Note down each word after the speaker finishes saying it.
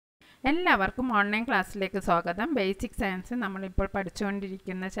എല്ലാവർക്കും ഓൺലൈൻ ക്ലാസ്സിലേക്ക് സ്വാഗതം. ബേസിക് സയൻസ് നമ്മളിപ്പോൾ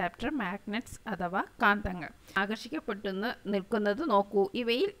പഠിച്ചുകൊണ്ടിരിക്കുന്ന ചാപ്റ്റർ മാഗ്നറ്റ്സ് അഥവാ കാന്തങ്ങൾ. ആകർഷിക്കപ്പെട്ടു നിൽക്കുന്നത് നോക്കൂ,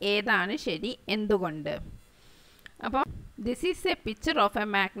 ഇവയിൽ ഏതാണ് ശരി, എന്തുകൊണ്ട്? അപ്പോൾ this is A picture of A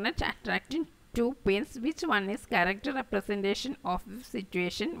magnet attracting to pins. Which one is correct representation of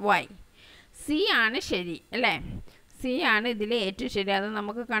situation Y? C ആണ് ശരി അല്ലേ? സി ആണ് ഇതിൽ ഏറ്റവും ശരി. അത്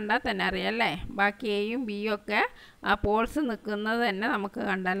നമുക്ക് കണ്ടാൽ തന്നെ അറിയാം അല്ലേ? ബാക്കി എയും ബിയും ഒക്കെ ആ പോൾസ് നിൽക്കുന്നത് തന്നെ നമുക്ക്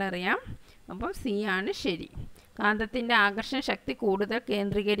കണ്ടാൽ അറിയാം. അപ്പം സി ആണ് ശരി. കാന്തത്തിൻ്റെ ആകർഷണ ശക്തി കൂടുതൽ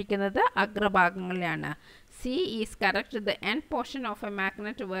കേന്ദ്രീകരിക്കുന്നത് അഗ്രഭാഗങ്ങളിലാണ്. C is correct. The end portion of A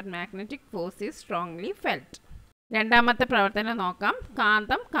magnet were magnetic force is strongly felt. രണ്ടാമത്തെ പ്രവർത്തനം നോക്കാം.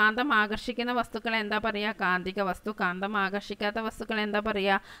 കാന്തം ആകർഷിക്കുന്ന വസ്തുക്കളെ എന്താ പറയുക? കാന്തിക വസ്തു. കാന്തം ആകർഷിക്കാത്ത വസ്തുക്കൾ എന്താ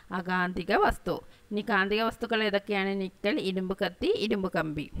പറയുക? അകാന്തിക വസ്തു. ഇനി കാന്തിക വസ്തുക്കൾ ഏതൊക്കെയാണ്? നിക്കൽ, ഇരുമ്പ് കത്തി, ഇരുമ്പ്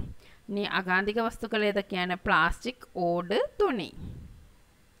കമ്പി. ഇനി അകാന്തിക വസ്തുക്കൾ ഏതൊക്കെയാണ്? പ്ലാസ്റ്റിക്, ഓട്, തുണി.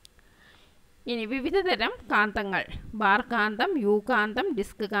 ഇനി വിവിധ തരം കാന്തങ്ങൾ: ബാർ കാന്തം, യു കാന്തം,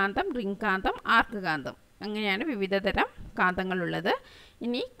 ഡിസ്ക് കാന്തം, റിംഗ് കാന്തം, ആർക്ക് കാന്തം. അങ്ങനെയാണ് വിവിധ തരം കാന്തങ്ങളുള്ളത്.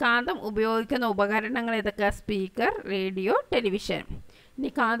 ഇനി കാന്തം ഉപയോഗിക്കുന്ന ഉപകരണങ്ങൾ ഏതൊക്കെ? Speaker, radio, television. ഇനി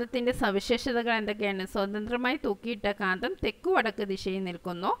കാന്തത്തിൻ്റെ സവിശേഷതകൾ എന്തൊക്കെയാണ്? സ്വതന്ത്രമായി തൂക്കിയിട്ട കാന്തം തെക്കു വടക്ക് ദിശയിൽ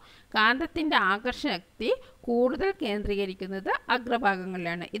നിൽക്കുന്നു. കാന്തത്തിൻ്റെ ആകർഷണശക്തി കൂടുതൽ കേന്ദ്രീകരിക്കുന്നത്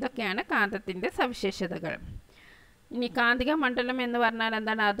അഗ്രഭാഗങ്ങളിലാണ്. ഇതൊക്കെയാണ് കാന്തത്തിൻ്റെ സവിശേഷതകൾ. ഇനി കാന്തിക മണ്ഡലം എന്ന് പറഞ്ഞാൽ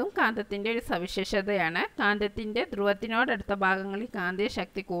എന്താണ്? അതും കാന്തത്തിൻ്റെ ഒരു സവിശേഷതയാണ്. കാന്തത്തിൻ്റെ ധ്രുവത്തിനോടടുത്ത ഭാഗങ്ങളിൽ കാന്തിക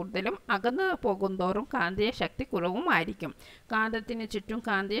ശക്തി കൂടുതലും അകന്നു പോകുന്തോറും കാന്തിക ശക്തി കുറവുമായിരിക്കും. കാന്തത്തിന് ചുറ്റും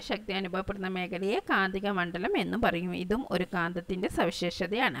കാന്തിക ശക്തി അനുഭവപ്പെടുന്ന മേഖലയെ കാന്തിക മണ്ഡലം എന്ന് പറയും. ഇതും ഒരു കാന്തത്തിൻ്റെ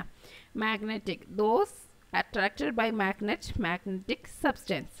സവിശേഷതയാണ്. Magnetic. Those attracted by magnetic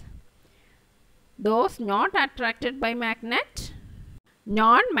substance. Those not attracted by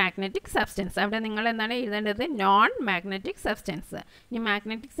non magnetic substance. അവിടെ നിങ്ങൾ എന്താണ് എഴുതേണ്ടത്? Non magnetic substance. ഇനി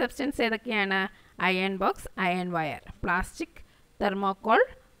മാഗ്നറ്റിക് സബ്സ്റ്റൻസ് ഏതൊക്കെയാണ്? Iron box, iron wire, plastic, thermocol,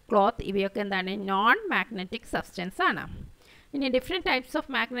 cloth. ഇവയൊക്കെ എന്താണ്? നോൺ മാഗ്നറ്റിക് സബ്സ്റ്റൻസ് ആണ്. ഇനി ഡിഫറെൻറ്റ് ടൈപ്സ്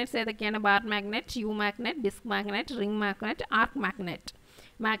ഓഫ് മാഗ്നറ്റ്സ് ഏതൊക്കെയാണ്? Bar magnet, U magnet, disk magnet, ring magnet, arc magnet.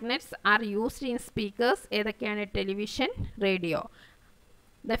 Magnets are used in speakers. ഏതൊക്കെയാണ്? Television, radio.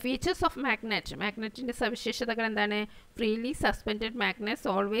 The features of മാഗ്നറ്റിൻ്റെ സവിശേഷതകൾ എന്താണ്? Freely suspended magnets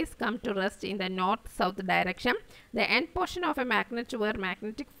always come to rest in the north-south direction. The end portion of a magnet where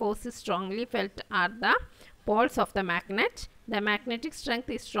magnetic force is strongly felt are the poles of the magnet. The magnetic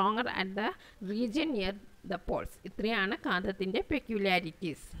strength is stronger at the region near the poles. ഇത്രയാണ് കാന്തത്തിൻ്റെ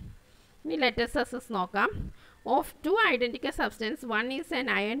peculiarities. ഇനി ലെറ്റേഴ്സസ് നോക്കാം. Of two identical substances, one is an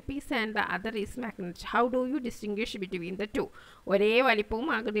iron piece and the other is magnet. How do you distinguish between the two? ഒരേ വലിപ്പവും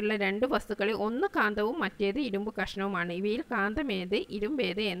ആകൃതിയുള്ള രണ്ട് വസ്തുക്കളിൽ ഒന്ന് കാന്തവും മറ്റേത് ഇരുമ്പ് കഷ്ണവുമാണ്. ഇവയിൽ കാന്തമേത്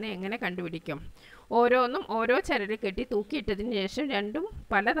ഇരുമ്പേത് എന്ന് എങ്ങനെ കണ്ടുപിടിക്കും? ഓരോന്നും ഓരോ ചരടിൽ കെട്ടി തൂക്കിയിട്ടതിന് ശേഷം രണ്ടും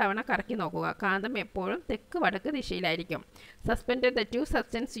പലതവണ കറക്കി നോക്കുക. കാന്തം എപ്പോഴും തെക്ക് വടക്ക് ദിശയിലായിരിക്കും. Suspended the two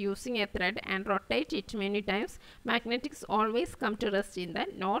substances using a thread and rotate it many times. Magnetics always come to rest in the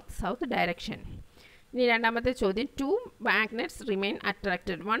north-south direction. ഇനി രണ്ടാമത്തെ ചോദ്യം. To magnets remain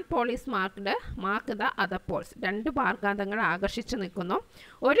attracted. One Paul is mark the other Paul's. രണ്ട് ബാർകാന്തങ്ങൾ ആകർഷിച്ചു നിൽക്കുന്നു.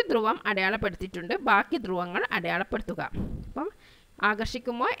 ഒരു ധ്രുവം അടയാളപ്പെടുത്തിയിട്ടുണ്ട്, ബാക്കി ധ്രുവങ്ങൾ അടയാളപ്പെടുത്തുക. അപ്പം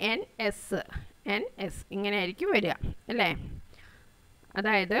ആകർഷിക്കുമ്പോൾ NS ഇങ്ങനെയായിരിക്കും വരിക അല്ലേ?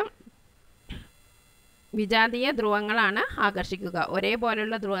 അതായത് വിജാതീയ ധ്രുവങ്ങളാണ് ആകർഷിക്കുക.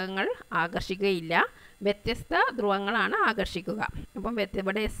 ഒരേപോലെയുള്ള ധ്രുവങ്ങൾ ആകർഷിക്കുകയില്ല. വ്യത്യസ്ത ധ്രുവങ്ങളാണ് ആകർഷിക്കുക. അപ്പം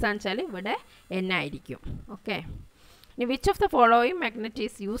ഇവിടെ എസ് ആണെന്ന് വെച്ചാൽ ഇവിടെ N ആയിരിക്കും. ഓക്കെ. ഇനി which of the following magnet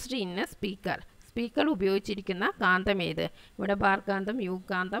is used in A speaker? Speaker ഉപയോഗിച്ചിരിക്കുന്ന കാന്തം ഏത്? ഇവിടെ ബാർ കാന്തം, യു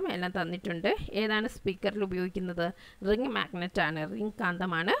കാന്തം എല്ലാം തന്നിട്ടുണ്ട്. ഏതാണ് സ്പീക്കറിൽ ഉപയോഗിക്കുന്നത്? റിംഗ് മാഗ്നറ്റ് ആണ്. റിംഗ്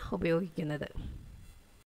കാന്തമാണ് ഉപയോഗിക്കുന്നത്.